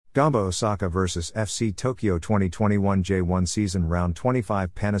Gamba Osaka vs FC Tokyo 2021 J1 Season Round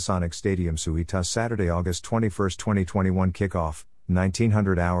 25 Panasonic Stadium Suita Saturday, August 21, 2021 Kickoff,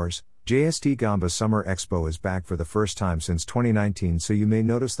 1900 hours. JST Gamba Summer Expo is back for the first time since 2019, so you may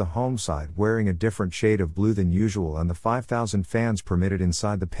notice the home side wearing a different shade of blue than usual, and the 5,000 fans permitted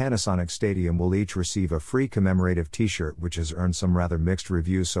inside the Panasonic Stadium will each receive a free commemorative t-shirt, which has earned some rather mixed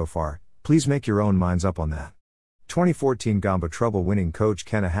reviews so far. Please make your own minds up on that. 2014 Gamba Trouble-winning coach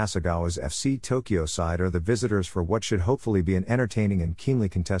Kena Hasegawa's FC Tokyo side are the visitors for what should hopefully be an entertaining and keenly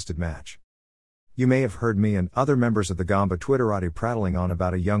contested match. You may have heard me and other members of the Gamba Twitterati prattling on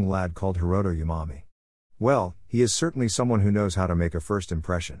about a young lad called Hiroto Yamami. Well, he is certainly someone who knows how to make a first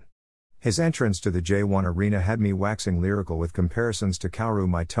impression. His entrance to the J1 arena had me waxing lyrical with comparisons to Kaoru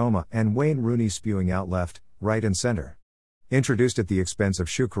Mitoma and Wayne Rooney spewing out left, right and center. Introduced at the expense of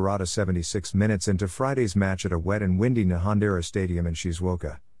Shukurata 76 minutes into Friday's match at a wet and windy Nihondera Stadium in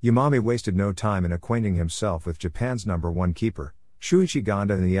Shizuoka, Yamami wasted no time in acquainting himself with Japan's #1 keeper, Shuichi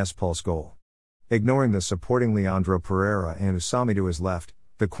Ganda, in the S-Pulse goal. Ignoring the supporting Leandro Pereira and Usami to his left,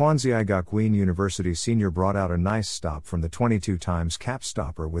 the Kwanzai Gakuin University senior brought out a nice stop from the 22 times cap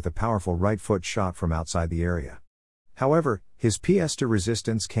stopper with a powerful right foot shot from outside the area. However, his pièce de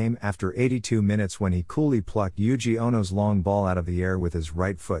resistance came after 82 minutes when he coolly plucked Yuji Ono's long ball out of the air with his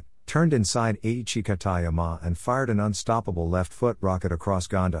right foot, turned inside Eiichi Katayama and fired an unstoppable left foot rocket across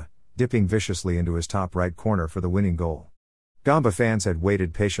Ganda, dipping viciously into his top right corner for the winning goal. Gamba fans had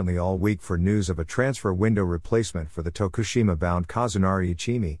waited patiently all week for news of a transfer window replacement for the Tokushima-bound Kazunari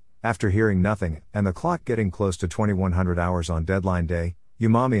Ichimi. After hearing nothing, and the clock getting close to 2100 hours on deadline day,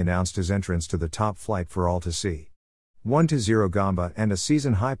 Yamami announced his entrance to the top flight for all to see. 1-0 Gamba and a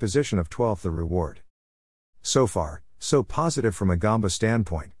season-high position of 12th the reward. So far, so positive from a Gamba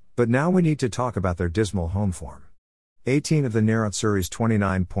standpoint, but now we need to talk about their dismal home form. 18 of the Nerazzurri's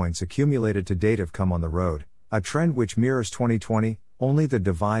 29 points accumulated to date have come on the road, a trend which mirrors 2020, only the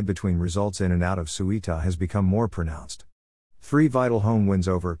divide between results in and out of Suita has become more pronounced. 3 vital home wins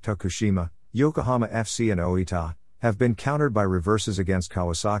over Tokushima, Yokohama FC and Oita have been countered by reverses against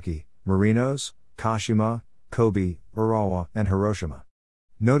Kawasaki, Marinos, Kashima, Kobe, Urawa, and Hiroshima.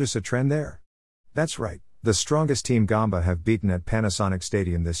 Notice a trend there? That's right, the strongest team Gamba have beaten at Panasonic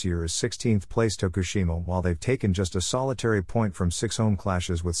Stadium this year is 16th place Tokushima, while they've taken just a solitary point from 6 home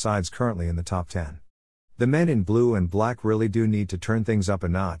clashes with sides currently in the top 10. The men in blue and black really do need to turn things up a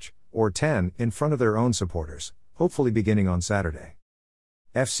notch, or 10, in front of their own supporters, hopefully beginning on Saturday.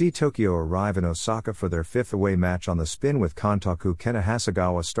 FC Tokyo arrive in Osaka for their 5th away match on the spin, with Kantoku Kena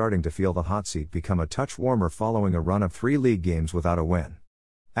Hasegawa starting to feel the hot seat become a touch warmer following a run of 3 league games without a win.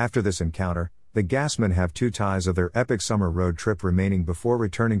 After this encounter, the Gasmen have 2 ties of their epic summer road trip remaining before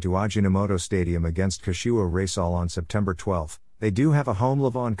returning to Ajinomoto Stadium against Kashiwa Reysol on September 12. They do have a home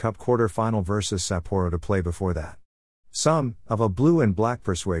Levon Cup quarter-final versus Sapporo to play before that. Some, of a blue and black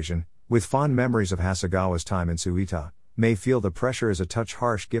persuasion, with fond memories of Hasegawa's time in Suita, may feel the pressure is a touch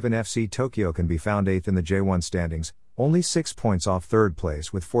harsh given FC Tokyo can be found 8th in the J1 standings, only 6 points off 3rd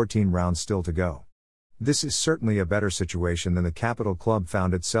place with 14 rounds still to go. This is certainly a better situation than the capital club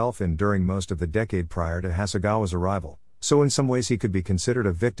found itself in during most of the decade prior to Hasegawa's arrival, so in some ways he could be considered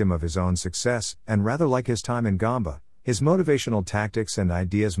a victim of his own success, and rather like his time in Gamba, his motivational tactics and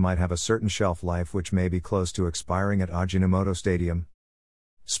ideas might have a certain shelf life which may be close to expiring at Ajinomoto Stadium.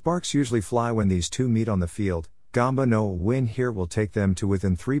 Sparks usually fly when these two meet on the field. Gamba know a win here will take them to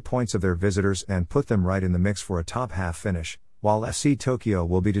within 3 points of their visitors and put them right in the mix for a top half finish, while FC Tokyo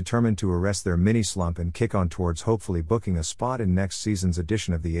will be determined to arrest their mini slump and kick on towards hopefully booking a spot in next season's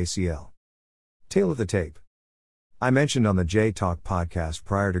edition of the ACL. Tale of the tape. I mentioned on the J-Talk podcast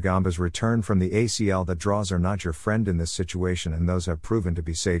prior to Gamba's return from the ACL that draws are not your friend in this situation, and those have proven to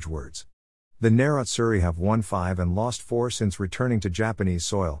be sage words. The Nerazzurri have won 5 and lost 4 since returning to Japanese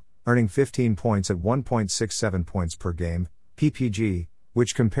soil, earning 15 points at 1.67 points per game, ppg,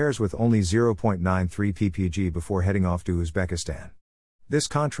 which compares with only 0.93 ppg before heading off to Uzbekistan. This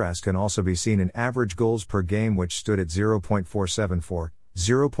contrast can also be seen in average goals per game, which stood at 0.474,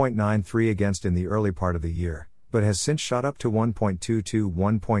 0.93 against in the early part of the year, but has since shot up to 1.22,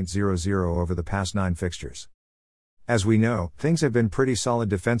 1.00 over the past 9 fixtures. As we know, things have been pretty solid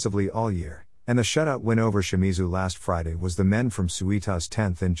defensively all year, and the shutout win over Shimizu last Friday was the men from Suita's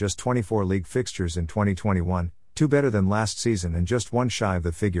 10th in just 24 league fixtures in 2021, 2 better than last season and just 1 shy of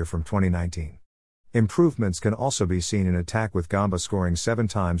the figure from 2019. Improvements can also be seen in attack, with Gamba scoring 7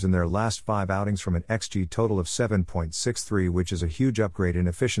 times in their last 5 outings from an XG total of 7.63, which is a huge upgrade in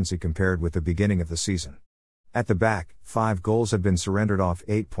efficiency compared with the beginning of the season. At the back, 5 goals have been surrendered off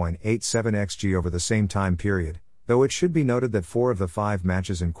 8.87 XG over the same time period, though it should be noted that 4 of the 5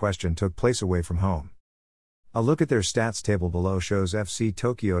 matches in question took place away from home. A look at their stats table below shows FC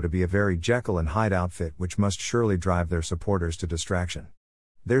Tokyo to be a very Jekyll and Hyde outfit which must surely drive their supporters to distraction.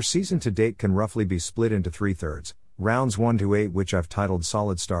 Their season to date can roughly be split into 3 thirds, rounds 1 to 8 which I've titled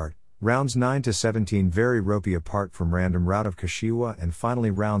Solid Start, rounds 9 to 17 very ropey apart from random rout of Kashiwa, and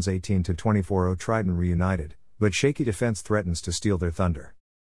finally rounds 18 to 24 Trident reunited, but shaky defense threatens to steal their thunder.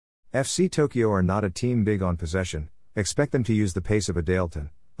 FC Tokyo are not a team big on possession, expect them to use the pace of a Daleton,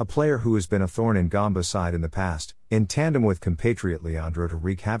 a player who has been a thorn in Gamba's side in the past, in tandem with compatriot Leandro to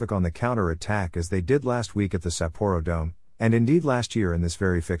wreak havoc on the counter-attack as they did last week at the Sapporo Dome, and indeed last year in this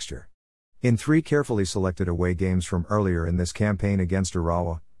very fixture. In 3 carefully selected away games from earlier in this campaign against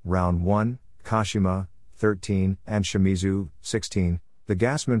Urawa, Round 1, Kashima, 13, and Shimizu, 16, the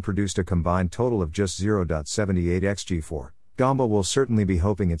Gasmen produced a combined total of just 0.78 xG4. Gamba will certainly be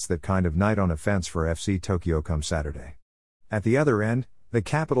hoping it's that kind of night on offense for FC Tokyo come Saturday. At the other end, the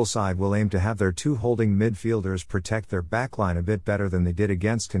capital side will aim to have their 2 holding midfielders protect their backline a bit better than they did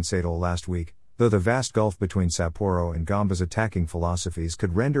against Concedo last week, though the vast gulf between Sapporo and Gamba's attacking philosophies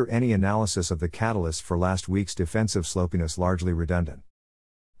could render any analysis of the catalyst for last week's defensive slopiness largely redundant.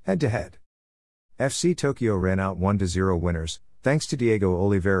 Head-to-head. FC Tokyo ran out 1-0 winners, thanks to Diego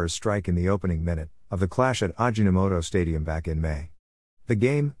Oliveira's strike in the opening minute of the clash at Ajinomoto Stadium back in May. The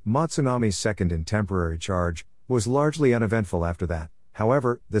game, Matsunami's second in temporary charge, was largely uneventful after that.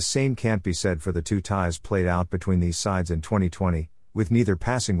 However, the same can't be said for the 2 ties played out between these sides in 2020, with neither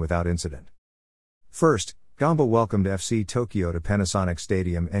passing without incident. First, Gamba welcomed FC Tokyo to Panasonic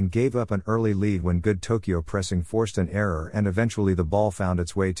Stadium and gave up an early lead when good Tokyo pressing forced an error and eventually the ball found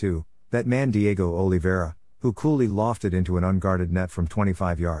its way to that man Diego Oliveira, who coolly lofted into an unguarded net from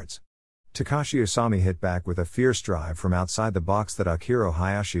 25 yards. Takashi Usami hit back with a fierce drive from outside the box that Akira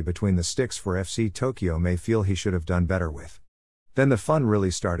Hayashi between the sticks for FC Tokyo may feel he should have done better with. Then the fun really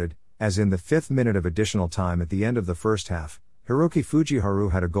started, as in the 5th minute of additional time at the end of the first half, Hiroki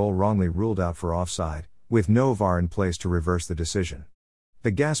Fujiharu had a goal wrongly ruled out for offside, with no VAR in place to reverse the decision.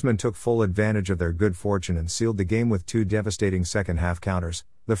 The Gasmen took full advantage of their good fortune and sealed the game with 2 devastating second-half counters,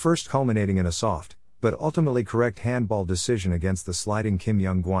 the first culminating in a soft, but ultimately correct handball decision against the sliding Kim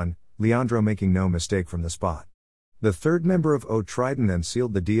Young-gwon, Leandro making no mistake from the spot. The third member of O Trident then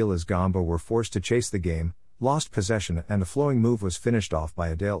sealed the deal as Gamba were forced to chase the game, lost possession, and a flowing move was finished off by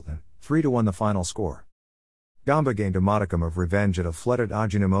a Daleton, 3-1 the final score. Gamba gained a modicum of revenge at a flooded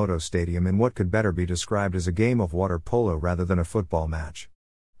Ajinomoto Stadium in what could better be described as a game of water polo rather than a football match.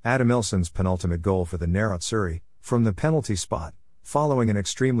 Adam Ilson's penultimate goal for the Nerazzurri, from the penalty spot, following an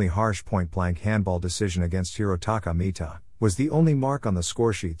extremely harsh point-blank handball decision against Hirotaka Mita, was the only mark on the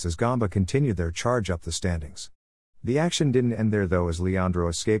scoresheets as Gamba continued their charge up the standings. The action didn't end there though, as Leandro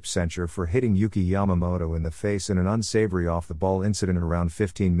escaped censure for hitting Yuki Yamamoto in the face in an unsavory off-the-ball incident around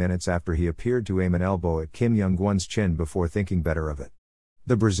 15 minutes after he appeared to aim an elbow at Kim Young-gwon's chin before thinking better of it.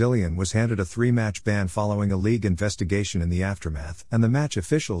 The Brazilian was handed a 3-match ban following a league investigation in the aftermath, and the match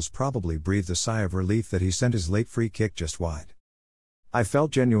officials probably breathed a sigh of relief that he sent his late free kick just wide. I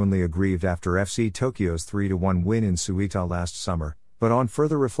felt genuinely aggrieved after FC Tokyo's 3-1 win in Suita last summer, but on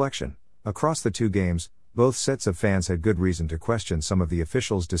further reflection, across the 2 games, both sets of fans had good reason to question some of the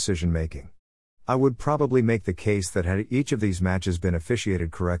officials' decision-making. I would probably make the case that had each of these matches been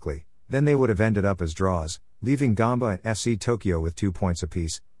officiated correctly, then they would have ended up as draws, leaving Gamba and FC Tokyo with 2 points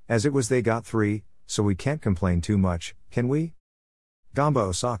apiece. As it was they got 3, so we can't complain too much, can we? Gamba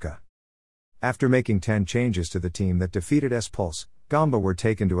Osaka. After making 10 changes to the team that defeated S-Pulse, Gamba were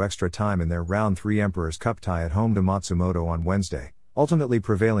taken to extra time in their Round 3 Emperor's Cup tie at home to Matsumoto on Wednesday, ultimately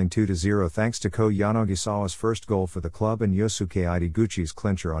prevailing 2-0 thanks to Ko Yanagisawa's first goal for the club and Yosuke Ideguchi's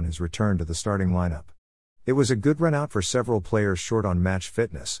clincher on his return to the starting lineup. It was a good run out for several players short on match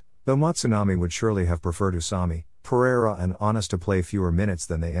fitness, though Matsunami would surely have preferred Usami, Pereira and Honest to play fewer minutes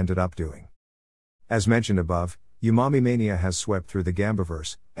than they ended up doing. As mentioned above, Umami Mania has swept through the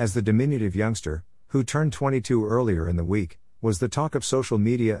Gambaverse, as the diminutive youngster, who turned 22 earlier in the week, was the talk of social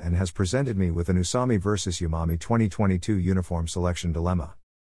media and has presented me with an Usami vs Umami 2022 uniform selection dilemma.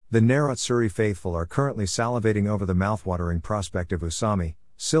 The Nerazzurri faithful are currently salivating over the mouthwatering prospect of Usami,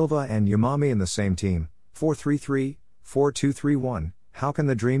 Silva and Umami in the same team, 4-3-3, 4-2-3-1, how can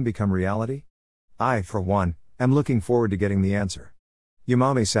the dream become reality? I, for one, am looking forward to getting the answer.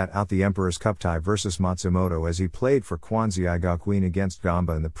 Umami sat out the Emperor's Cup tie versus Matsumoto as he played for Kwanzi Igakuin against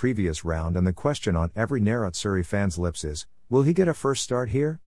Gamba in the previous round, and the question on every Nerazzurri fan's lips is, will he get a first start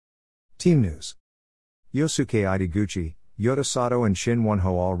here? Team news. Yosuke Ideguchi, Yota Sato and Shin Wonho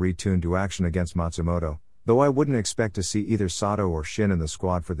all retuned to action against Matsumoto, though I wouldn't expect to see either Sato or Shin in the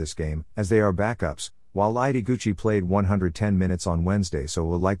squad for this game, as they are backups, while Ideguchi played 110 minutes on Wednesday, so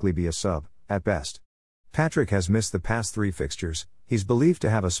will likely be a sub, at best. Patrick has missed the past 3 fixtures, he's believed to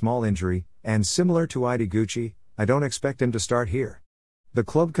have a small injury, and similar to Ideguchi, I don't expect him to start here. The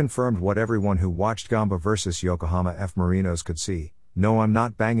club confirmed what everyone who watched Gamba vs Yokohama F Marinos could see. No, I'm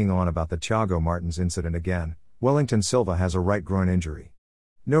not banging on about the Thiago Martins incident again. Wellington Silva has a right groin injury.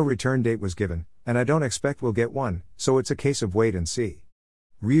 No return date was given, and I don't expect we'll get one, so it's a case of wait and see.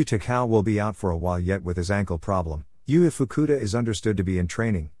 Ryu Takao will be out for a while yet with his ankle problem. Yui Fukuda is understood to be in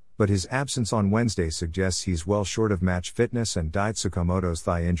training, but his absence on Wednesday suggests he's well short of match fitness, and Dai Tsukamoto's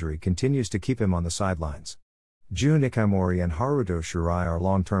thigh injury continues to keep him on the sidelines. Jun Ikamori and Haruto Shirai are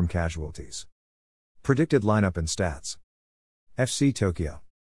long-term casualties. Predicted lineup and stats. FC Tokyo.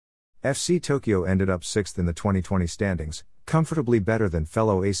 FC Tokyo ended up 6th in the 2020 standings, comfortably better than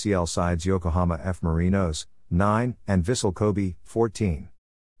fellow ACL sides Yokohama F Marinos, 9, and Vissel Kobe, 14.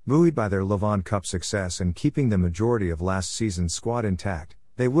 Buoyed by their Levant Cup success and keeping the majority of last season's squad intact,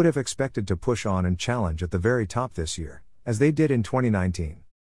 they would have expected to push on and challenge at the very top this year, as they did in 2019.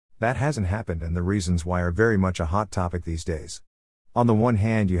 That hasn't happened, and the reasons why are very much a hot topic these days. On the one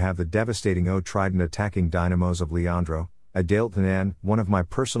hand, you have the devastating O-Trident attacking dynamos of Leandro, Adelton, and one of my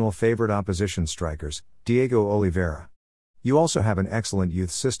personal favorite opposition strikers, Diego Oliveira. You also have an excellent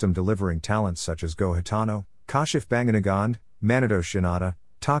youth system delivering talents such as Go Hitano, Kashif Banganagand, Manedo Shinada,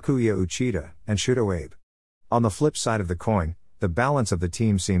 Takuya Uchida, and Shuto Abe. On the flip side of the coin, the balance of the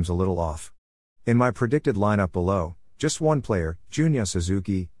team seems a little off. In my predicted lineup below, just one player, Junya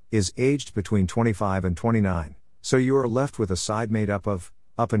Suzuki, is aged between 25 and 29, so you are left with a side made up of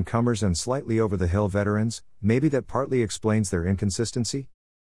up-and-comers and slightly over-the-hill veterans. Maybe that partly explains their inconsistency?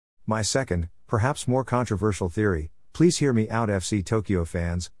 My second, perhaps more controversial theory, please hear me out FC Tokyo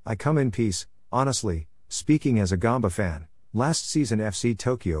fans, I come in peace. Honestly, speaking as a Gamba fan, last season FC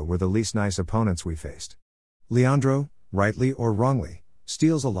Tokyo were the least nice opponents we faced. Leandro, rightly or wrongly,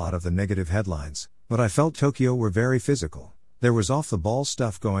 steals a lot of the negative headlines, but I felt Tokyo were very physical. There was off-the-ball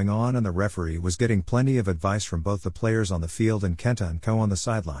stuff going on, and the referee was getting plenty of advice from both the players on the field and Kenta and Co on the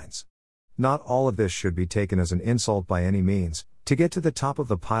sidelines. Not all of this should be taken as an insult by any means. To get to the top of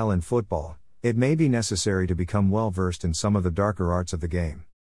the pile in football, it may be necessary to become well-versed in some of the darker arts of the game.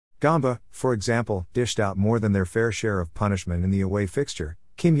 Gamba, for example, dished out more than their fair share of punishment in the away fixture,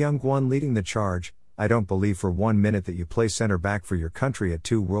 Kim Young-gwon leading the charge. I don't believe for 1 minute that you play center back for your country at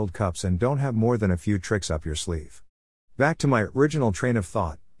 2 World Cups and don't have more than a few tricks up your sleeve. Back to my original train of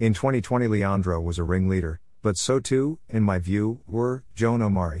thought, in 2020 Leandro was a ringleader, but so too, in my view, were Joan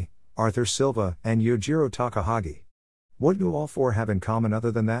Omari, Arthur Silva, and Yojiro Takahagi. What do all 4 have in common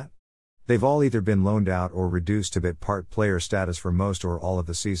other than that? They've all either been loaned out or reduced to bit part player status for most or all of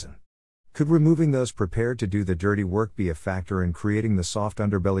the season. Could removing those prepared to do the dirty work be a factor in creating the soft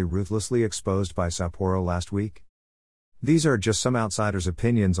underbelly ruthlessly exposed by Sapporo last week? These are just some outsiders'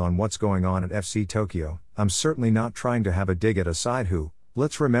 opinions on what's going on at FC Tokyo. I'm certainly not trying to have a dig at a side who,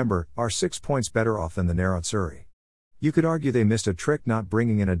 let's remember, are 6 points better off than the Nerazzurri. You could argue they missed a trick not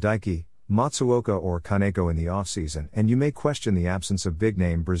bringing in a Daiki, Matsuoka or Kaneko in the offseason, and you may question the absence of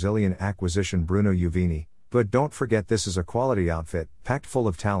big-name Brazilian acquisition Bruno Uvini, but don't forget this is a quality outfit, packed full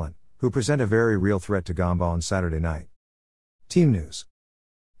of talent, who present a very real threat to Gamba on Saturday night. Team news.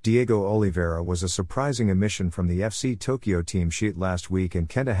 Diego Oliveira was a surprising omission from the FC Tokyo team sheet last week, and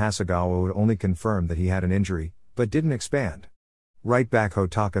Kenta Hasegawa would only confirm that he had an injury, but didn't expand. Right back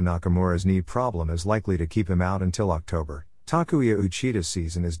Hotaka Nakamura's knee problem is likely to keep him out until October. Takuya Uchida's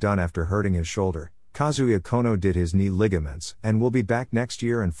season is done after hurting his shoulder. Kazuya Kono did his knee ligaments and will be back next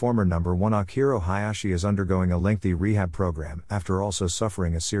year, and former number 1 Akira Hayashi is undergoing a lengthy rehab program after also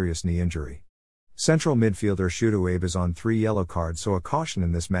suffering a serious knee injury. Central midfielder Shuto Abe is on 3 yellow cards, so a caution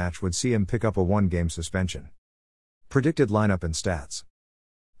in this match would see him pick up a 1-game suspension. Predicted lineup and stats.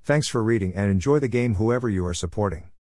 Thanks for reading, and enjoy the game whoever you are supporting.